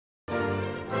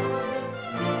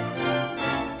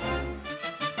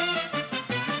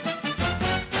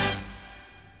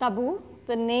Tabu,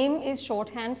 the name is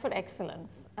shorthand for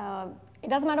excellence. It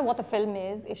doesn't matter what the film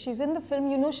is. If she's in the film,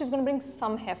 you know she's going to bring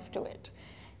some heft to it.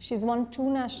 She's won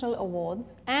 2 national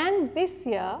awards, and this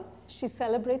year she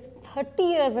celebrates 30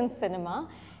 years in cinema.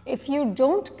 If you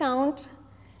don't count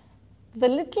the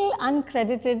little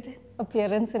uncredited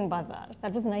appearance in Bazaar,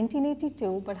 that was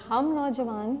 1982, but Hum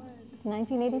Naujawan is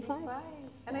 1985.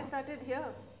 And I started here.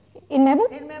 In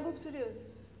Mehboob? In Mehboob Studios.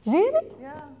 Really?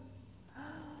 Yeah.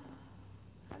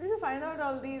 How did you find out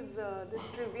all these this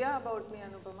trivia about me,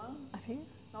 Anupama?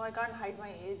 Now I can't hide my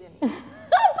age anymore.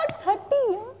 But 30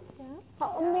 years, yeah.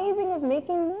 How amazing of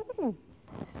making movies.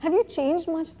 Have you changed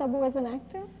much, Tabu, as an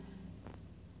actor?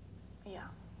 Yeah.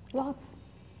 Lots.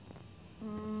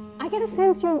 I get a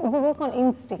sense you work on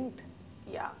instinct.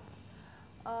 Yeah.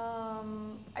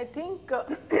 I think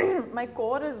my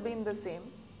core has been the same.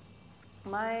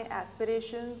 My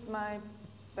aspirations, my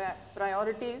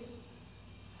priorities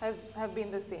have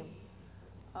been the same.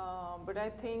 But I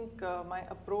think my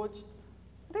approach,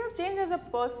 they have changed as a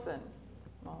person,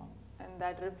 and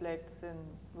that reflects in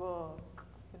work,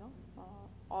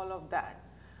 all of that.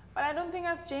 But I don't think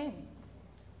I've changed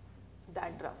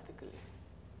that drastically.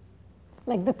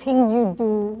 Like the things you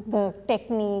do, the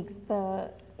techniques,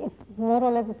 it's more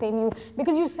or less the same.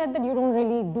 Because you said that you don't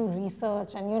really do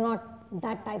research and you're not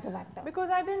that type of actor. Because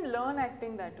I didn't learn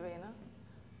acting that way,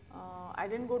 I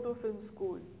didn't go to film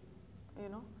school,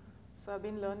 So I've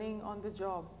been learning on the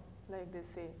job, like they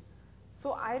say.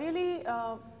 So I really,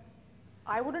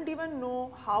 I wouldn't even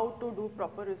know how to do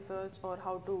proper research or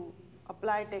how to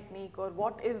apply technique or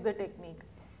what is the technique.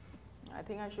 I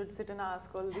think I should sit and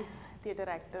ask all these theatre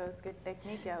actors, "Kya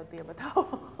technique kya hoti hai,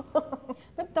 batao?"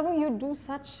 But Tabu, you do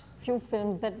such few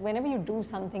films that whenever you do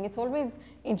something, it's always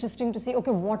interesting to see,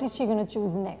 okay, what is she going to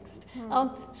choose next?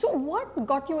 So what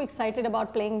got you excited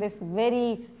about playing this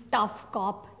very tough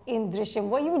cop in Drishyam?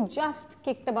 Were you just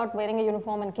kicked about wearing a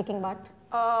uniform and kicking butt?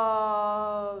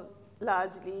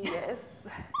 Largely, yes.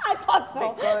 I thought so.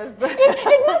 Because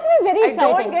it must be very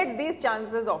exciting. I don't get these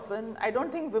chances often. I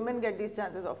don't think women get these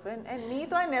chances often. And me,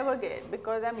 I never get,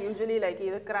 because I'm usually like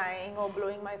either crying or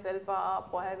blowing myself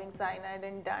up or having cyanide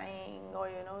and dying or,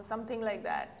 something like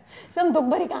that. Some dukh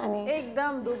bhari kahani.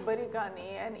 Ekdam dukh bhari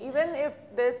kahani. And even if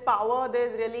there's power,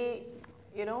 there's really,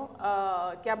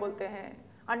 kya bolte hain,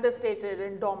 understated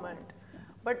and dormant.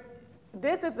 But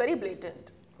this is very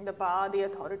blatant, the power, the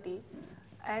authority.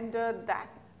 And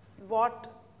that's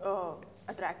what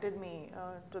attracted me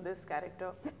to this character.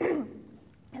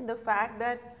 And the fact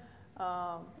that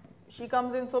she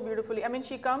comes in so beautifully. I mean,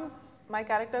 my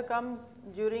character comes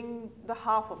during the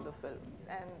half of the film.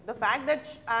 And the fact that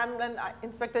I'm an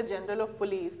Inspector General of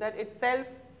Police, that itself,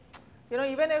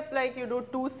 even if like you do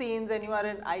 2 scenes and you are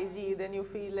an IG, then you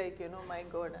feel like, my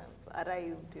God, I've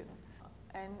arrived,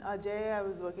 And Ajay, I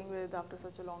was working with after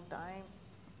such a long time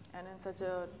and in such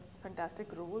a fantastic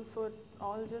role, so it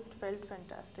all just felt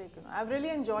fantastic. I've really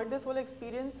enjoyed this whole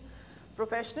experience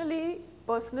professionally,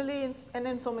 personally, and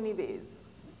in so many ways.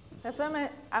 That's why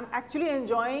I'm actually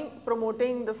enjoying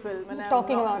promoting the film and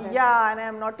talking about it. Yeah, and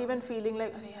I'm not even feeling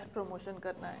like, "Arey yaar, promotion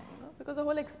karna hai," because the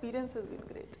whole experience has been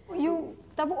great.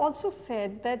 Tabu also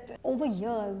said that over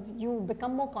years you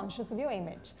become more conscious of your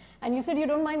image, and you said you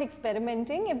don't mind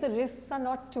experimenting if the risks are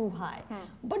not too high.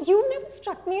 But you never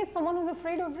struck me as someone who's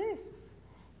afraid of risks.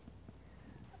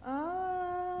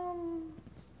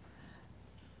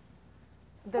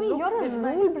 You're a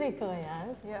rule breaker,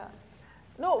 yaar. Yeah.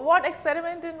 No, what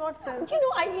experiment in what sense?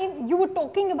 You were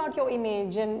talking about your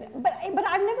image, but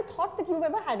I've never thought that you've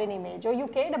ever had an image or you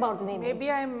cared about an image.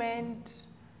 Maybe I meant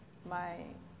my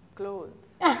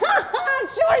clothes.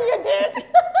 Sure you did.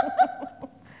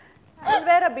 I'll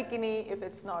wear a bikini if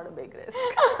it's not a big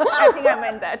risk. I think I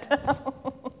meant that.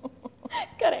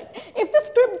 Correct. If the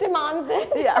script demands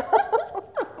it. Yeah.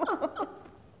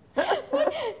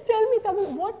 Tell me,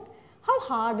 Tabu, how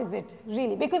hard is it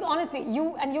really? Because honestly,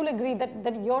 you'll agree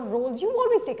that your roles, you've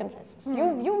always taken risks.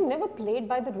 You've never played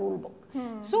by the rule book.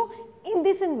 So in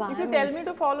this environment, if you tell me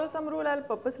to follow some rule, I'll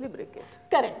purposely break it.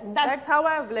 Correct. That's how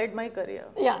I've led my career.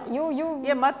 Yeah,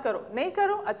 ये मत करो, नहीं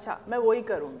करो, अच्छा, मैं वही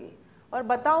करूँगी और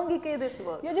बताऊँगी कि this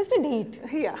works. You're just a deed.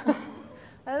 Yeah,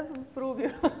 I'll prove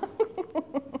you.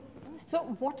 So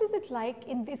what is it like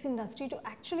in this industry to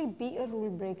actually be a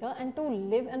rule breaker and to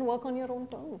live and work on your own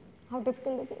terms? How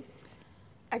difficult is it?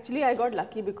 Actually, I got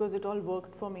lucky because it all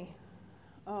worked for me.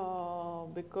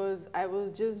 Because I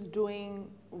was just doing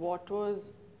what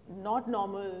was not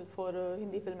normal for a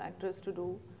Hindi film actress to do.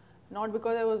 Not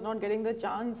because I was not getting the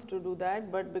chance to do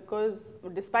that, but because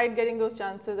despite getting those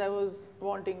chances, I was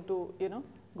wanting to,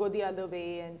 go the other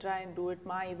way and try and do it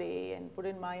my way and put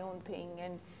in my own thing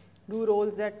and do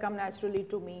roles that come naturally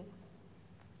to me.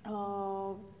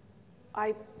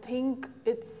 I think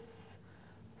it's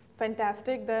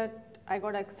fantastic that I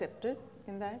got accepted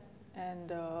in that,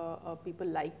 and people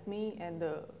liked me, and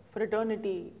the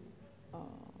fraternity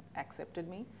accepted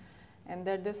me, and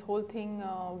that this whole thing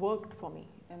worked for me,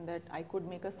 and that I could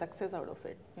make a success out of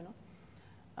it, you know.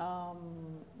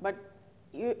 But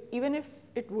even if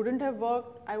it wouldn't have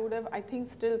worked, I would have, I think,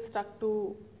 still stuck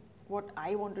to what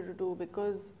I wanted to do,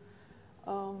 because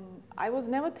I was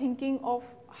never thinking of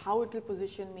how it will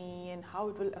position me and how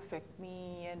it will affect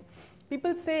me. And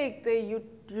people say you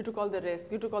took all the risks,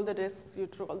 you took all the risks, you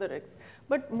took all the risks.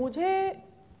 But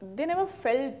they never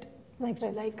felt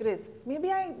like risks.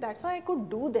 Maybe that's why I could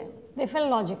do them. They felt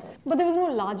logical. But there was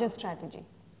no larger strategy,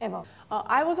 ever.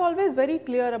 I was always very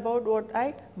clear about what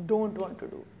I don't want to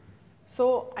do.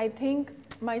 So I think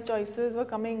my choices were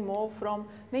coming more from,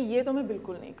 नहीं ये तो मैं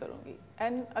बिल्कुल नहीं करूँगी.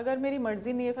 And अगर मेरी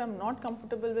मर्जी नहीं है, if I'm not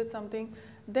comfortable with something,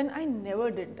 then I never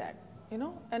did that, you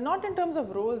know. And not in terms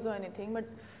of roles or anything, but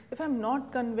if I'm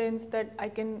not convinced that I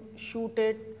can shoot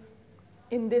it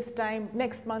in this time,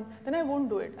 next month, then I won't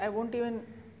do it. I won't even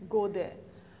go there.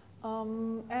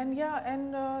 And yeah,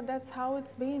 and that's how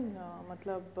it's been.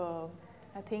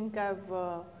 I think I've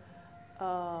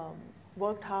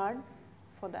worked hard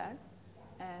for that.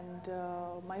 And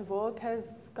my work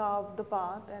has carved the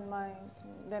path, and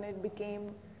then it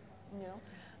became, you know,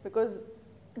 because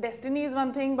destiny is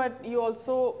one thing, but you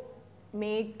also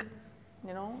make,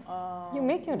 you know. You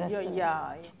make your destiny.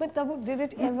 Yeah. But Tabu, did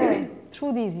it ever,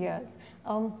 through these years,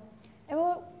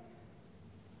 ever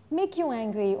make you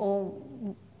angry, or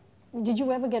did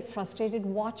you ever get frustrated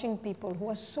watching people who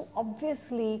are so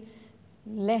obviously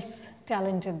less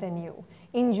talented than you,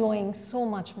 enjoying so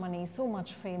much money, so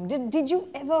much fame? Did you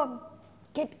ever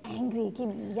get angry कि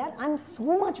यार I'm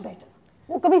so much better?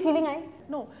 वो कभी feeling I?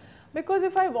 No, because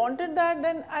if I wanted that,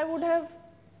 then I would have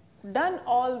done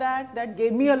all that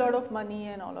gave me a lot of money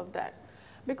and all of that.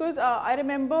 Because I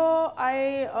remember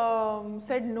I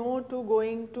said no to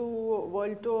going to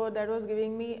world tour that was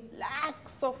giving me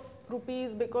lakhs of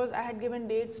rupees, because I had given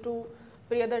dates to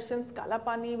Priyadarshan's Kala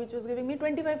Pani, which was giving me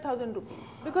 25,000 rupees.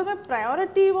 Because my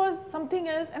priority was something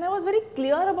else, and I was very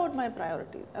clear about my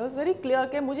priorities. I was very clear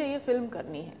कि मुझे ये film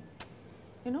करनी है,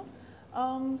 you know.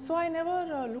 So I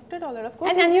never looked at all that. Of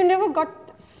course. And you never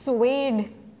got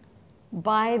swayed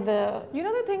by the. You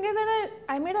know, the thing is that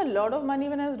I made a lot of money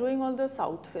when I was doing all the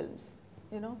South films.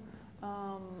 You know,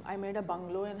 I made a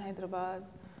bungalow in Hyderabad.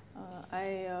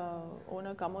 I own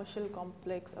a commercial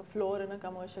complex, a floor in a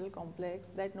commercial complex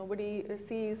that nobody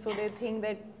sees, so they think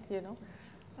that, you know,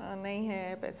 नहीं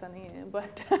है, पैसा नहीं है,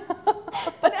 but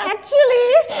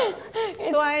actually,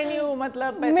 so I knew,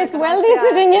 मतलब पैसा Miss Wealthy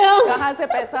sitting here, कहाँ से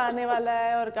पैसा आने वाला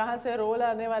है और कहाँ से role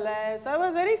आने वाला है. So I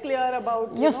was very clear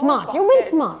about. You're smart. You've been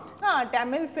smart. हाँ,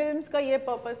 Tamil films का ये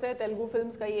purpose है, Telugu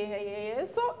films का ये है, ये.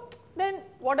 So then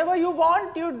whatever you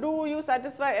want, you do, you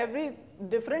satisfy. Every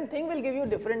different thing will give you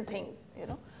different things, you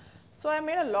know. So I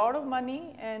made a lot of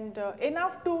money, and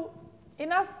enough to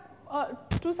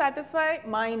satisfy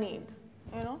my needs,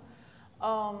 you know.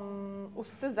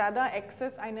 उससे ज़्यादा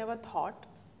excess I never thought,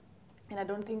 and I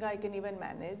don't think I can even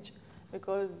manage,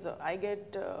 because I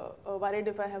get worried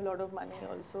if I have a lot of money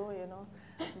also, you know.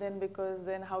 Then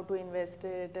how to invest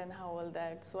it and how all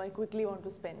that. So I quickly want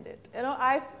to spend it. You know,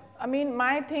 I mean,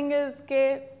 my thing is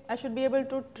that I should be able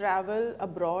to travel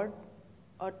abroad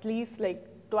at least like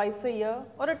twice a year,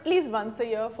 or at least once a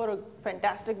year for a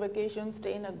fantastic vacation,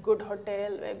 stay in a good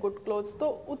hotel, wear good clothes.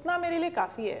 So utna mere liye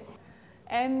kafi hai.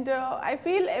 And I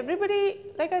feel everybody,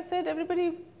 like I said,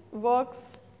 everybody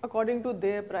works according to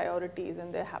their priorities,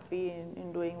 and they're happy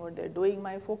in doing what they're doing.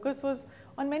 My focus was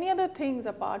on many other things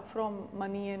apart from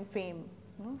money and fame.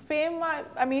 You know, fame,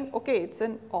 I mean, okay, it's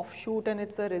an offshoot and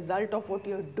it's a result of what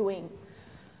you're doing.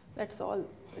 That's all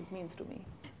it means to me.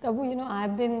 Tabu, you know,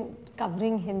 I've been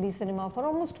covering Hindi cinema for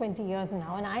almost 20 years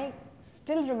now, and I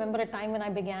still remember a time when I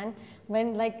began,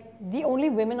 when like the only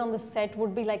women on the set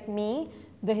would be like me,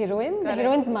 the heroine, correct, the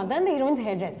heroine's mother, and the heroine's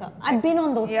hairdresser. I've been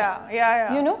on those sets.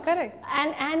 Yeah. You know? Correct.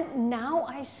 And now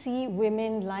I see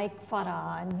women like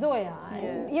Farah and Zoya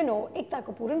and, you know, Ekta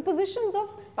Kapoor in positions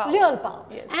of real power.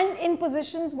 Yes. And in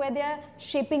positions where they're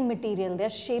shaping material, they're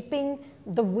shaping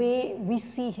the way we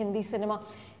see Hindi cinema.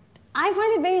 I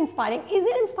find it very inspiring. Is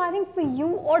it inspiring for you,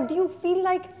 or do you feel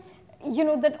like, you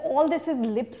know, that all this is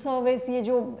lip service,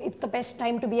 it's the best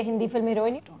time to be a Hindi film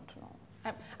heroine? I don't know.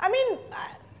 I mean,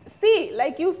 see,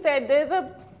 like you said, there's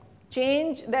a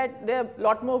change that there are a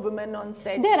lot more women on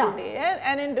set today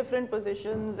and in different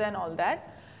positions and all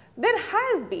that. There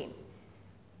has been.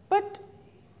 But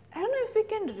I don't know if we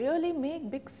can really make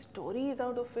big stories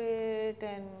out of it,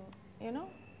 and you know.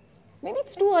 Maybe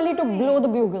it's too early to blow the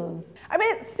bugles. I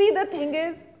mean, see, the thing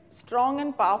is, strong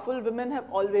and powerful women have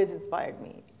always inspired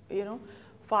me. You know,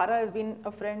 Farah has been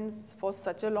a friend for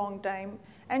such a long time,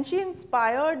 and she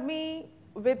inspired me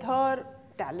with her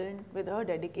talent, with her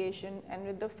dedication, and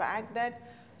with the fact that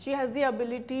she has the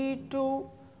ability to,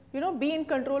 you know, be in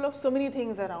control of so many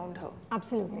things around her.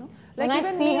 Absolutely. You know? When I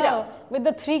see her with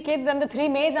the 3 kids and the 3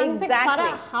 maids, I'm just like,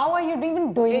 Farah, how are you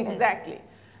even doing this? Exactly.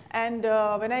 And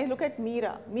when I look at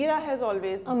Meera has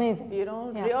always, amazing. You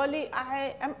know, really,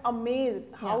 I am amazed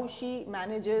how she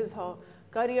manages her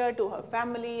career to her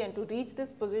family and to reach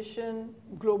this position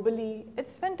globally.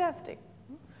 It's fantastic.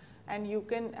 And you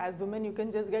can, as women, you can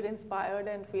just get inspired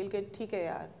and feel that, theek hai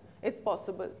yaar, it's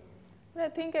possible. But I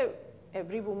think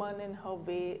every woman in her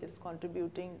way is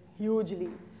contributing hugely.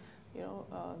 You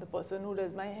know, the person who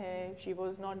does my hair, if she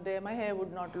was not there, my hair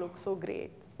would not look so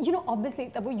great. You know, obviously,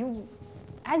 Tabu,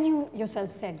 as you yourself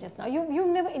said just now, you've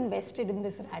never invested in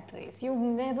this rat race. You've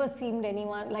never seemed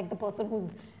anyone like the person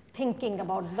who's thinking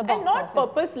about the box and not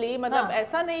office. Purposely, मतलब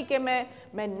ऐसा नहीं कि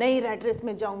मैं नई rat race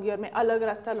में जाऊँगी और मैं अलग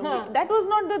रास्ता लूँगी. That was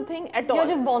not the thing at all. You're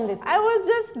just born this way. I was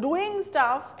just doing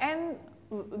stuff, and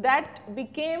that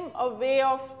became a way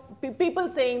of people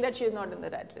saying that she's not in the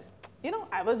rat race. You know,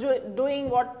 I was doing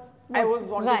what I was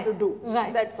wanting to do.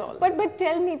 Right. That's all. But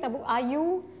tell me, Tabu, are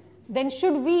you? Then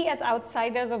should we, as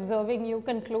outsiders observing you,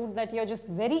 conclude that you're just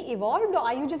very evolved, or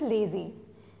are you just lazy?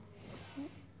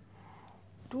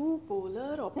 Two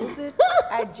polar opposite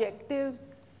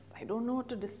adjectives. I don't know what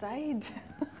to decide.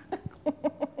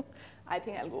 I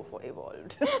think I'll go for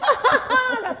evolved.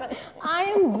 That's right. I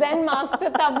am Zen Master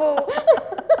Tabu.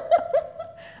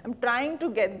 I'm trying to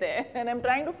get there, and I'm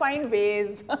trying to find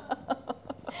ways.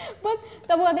 But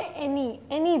Tabu, are there any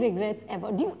regrets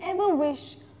ever? Do you ever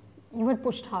wish you had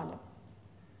pushed harder?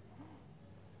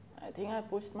 I think I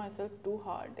pushed myself too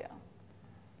hard, yeah.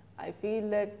 I feel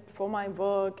that for my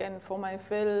work and for my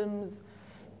films,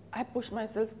 I pushed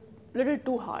myself a little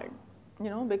too hard, you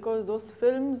know, because those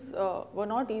films were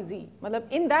not easy.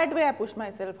 In that way, I pushed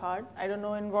myself hard. I don't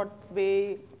know in what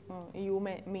way you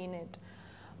may mean it.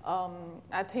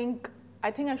 I think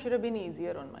I should have been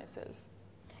easier on myself.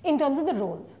 In terms of the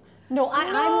roles? No,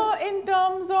 in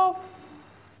terms of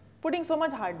putting so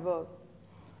much hard work.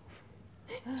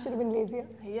 Should have been lazier.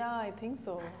 Yeah, I think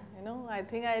so. You know, I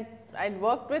think I'd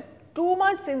worked with too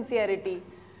much sincerity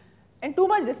and too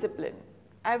much discipline.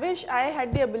 I wish I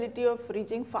had the ability of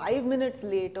reaching 5 minutes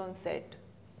late on set.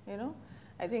 You know,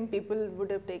 I think people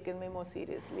would have taken me more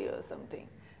seriously or something.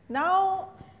 Now,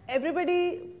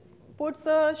 everybody puts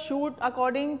a shoot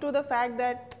according to the fact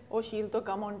that, oh, she'll to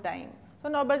come on time. So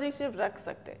 9 baje shift rakh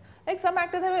sakte. Like some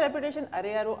actors have a reputation,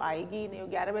 अरे यार वो आएगी नहीं,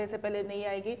 11 बजे से पहले नहीं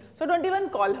आएगी, so don't even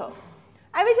call her.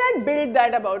 I wish I'd built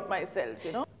that about myself,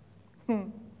 you know.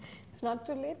 It's not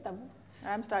too late, Tabu.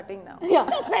 I'm starting now. Yeah,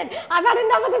 that's it. I've had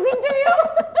enough of this interview.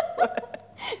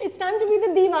 It's time to be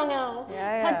the diva now.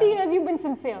 Yeah. 30 years you've been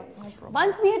sincere. No problem.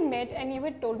 Once we had met and you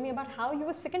had told me about how you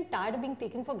were sick and tired of being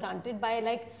taken for granted by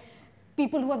like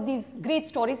people who have these great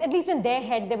stories, at least in their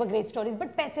head they were great stories,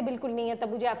 but पैसे बिल्कुल नहीं है, तब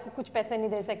मुझे आपको कुछ पैसे नहीं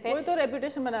दे सकते. कोई तो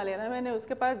रेपुटेशन बना लिया ना मैंने,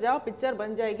 उसके पास जाओ, पिक्चर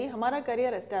बन जाएगी, हमारा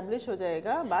करियर एस्टैब्लिश हो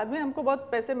जाएगा, बाद में हमको बहुत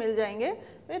पैसे मिल जाएंगे,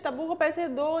 तब्बू को पैसे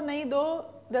दो नहीं दो,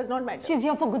 does not matter. She's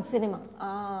here for good cinema.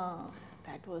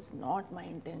 That was not my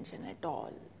intention at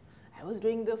all. I was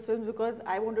doing those films because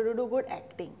I wanted to do good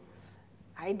acting.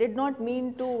 I did not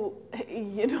mean to,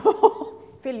 you know,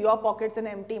 fill your pockets and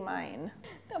empty mine.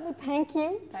 Tabu, thank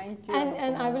you. Thank you.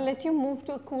 And I will let you move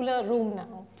to a cooler room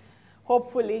now.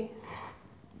 Hopefully.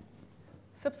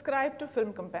 Subscribe to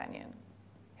Film Companion.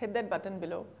 Hit that button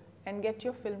below and get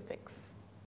your film fix.